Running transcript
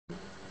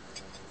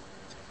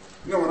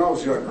You know, when I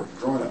was younger,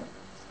 growing up,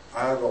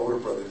 I have an older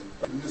brother.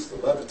 We used to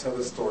love to tell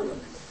this story to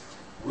me.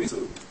 We used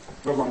to,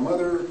 but my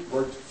mother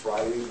worked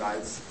Friday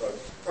nights,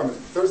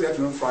 Thursday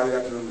afternoon, Friday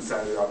afternoon, and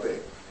Saturday all day.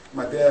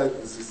 My dad,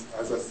 was just,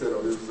 as I said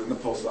earlier, was in the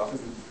post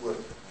office. And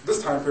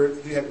this time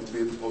period, he happened to be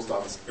at the post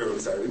office early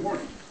Saturday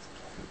morning.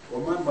 Well,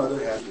 my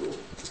mother had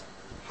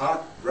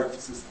hot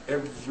breakfasts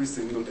every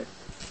single day,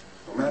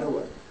 no matter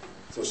what.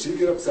 So she'd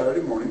get up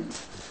Saturday morning,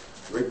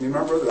 wake me and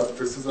my brother up,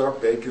 fixes our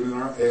bacon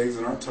and our eggs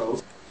and our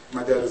toast.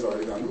 My dad is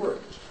already gone to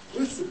work.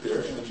 We'd sit there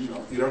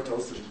and, eat our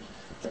toast and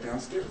get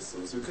downstairs as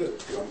soon as we could,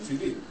 get on the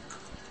TV.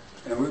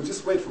 And we'd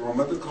just wait for my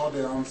mother to call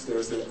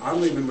downstairs and say,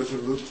 I'm leaving with the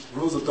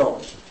rules of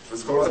don't.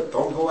 Just go outside,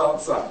 don't go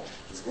outside.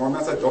 Just go on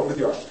outside, don't leave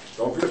the yard.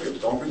 Don't be looking,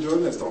 don't be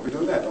doing this, don't be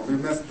doing that,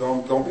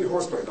 don't be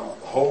horseplay, no,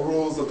 the whole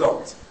rules of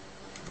don't.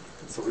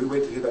 So we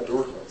wait to hear that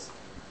door close.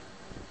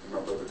 And my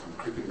brother come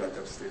creeping back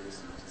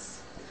upstairs and just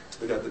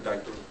look out the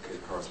back door, okay,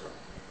 car's gone.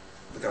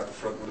 Look out the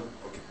front window,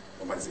 okay,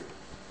 nobody's here.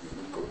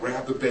 Go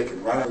grab the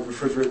bacon right out of the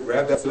refrigerator,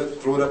 grab that,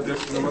 throw it up there.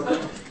 Me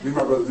and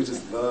my brother, we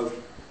just love.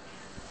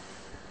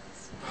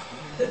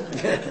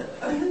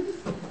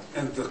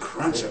 And the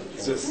crunch of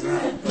it,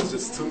 it's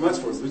just too much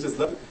for us. We just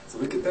love it. So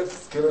we get that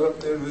skillet up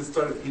there and we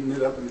started heating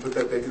it up and put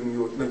that bacon in.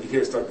 You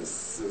hear it start to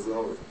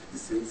sizzle. You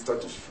see it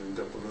start to shrink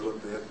up a little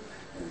bit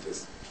and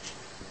just.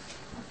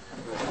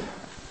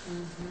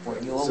 Were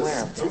you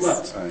aware of this? Too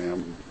much. I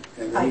am.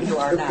 And then you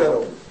are now. That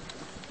over.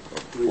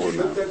 We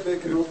flip that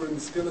bacon over in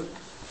the skillet.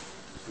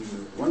 And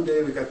one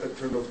day we got that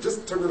turned over.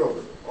 Just turned it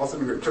over. All of a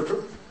sudden we heard clip,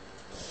 clip.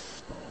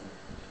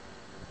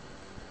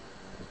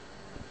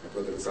 My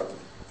brother was out the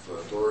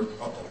door.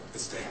 Uh-oh,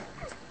 it's Dad.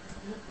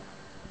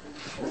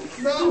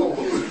 No!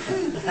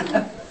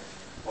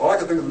 All I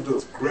could think of to do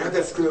is grab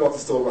that skillet off the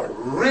stove. I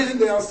ran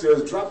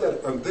downstairs, dropped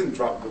that, and then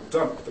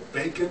dumped the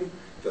bacon,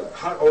 the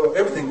hot oil,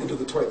 everything into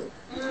the toilet.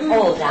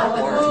 Oh,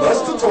 that worked.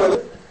 Flushed the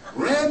toilet,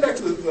 ran back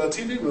to the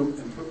TV room,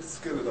 and put the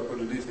skillet up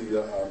underneath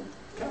the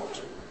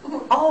couch.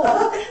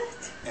 Oh!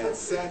 And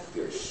sat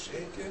there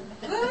shaking.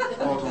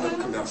 Oh, don't let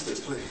him come downstairs,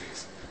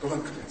 please. Don't let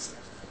him come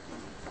downstairs.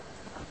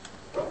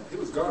 Well, he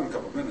was gone in a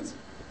couple of minutes.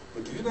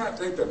 But do you not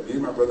think that me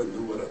and my brother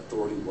knew what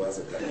authority was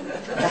at that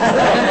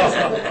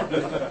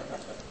moment?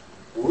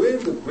 When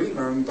did we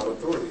learn about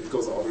authority? It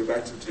goes all the way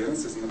back to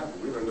Genesis and the Bible.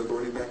 We learned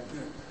authority back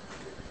then.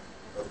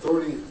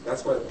 Authority,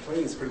 that's why it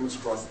plays pretty much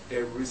across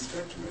every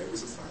spectrum, every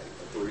society.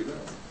 Authority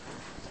does.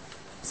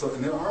 So,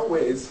 and there are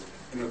ways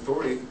in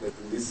authority that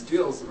these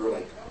skills are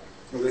like,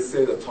 they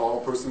say the tall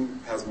person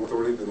has more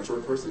authority than a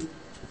short person.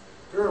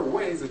 There are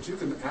ways that you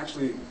can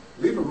actually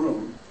leave a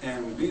room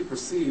and be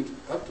perceived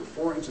up to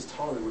 4 inches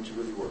taller than what you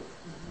really were.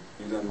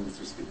 You've done with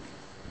your speak.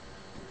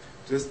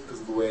 Just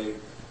because of the way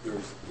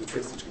the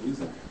tricks that you can use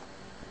it.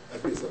 I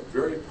think it's a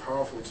very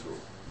powerful tool.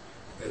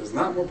 It is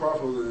not more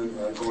powerful than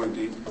going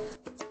deep.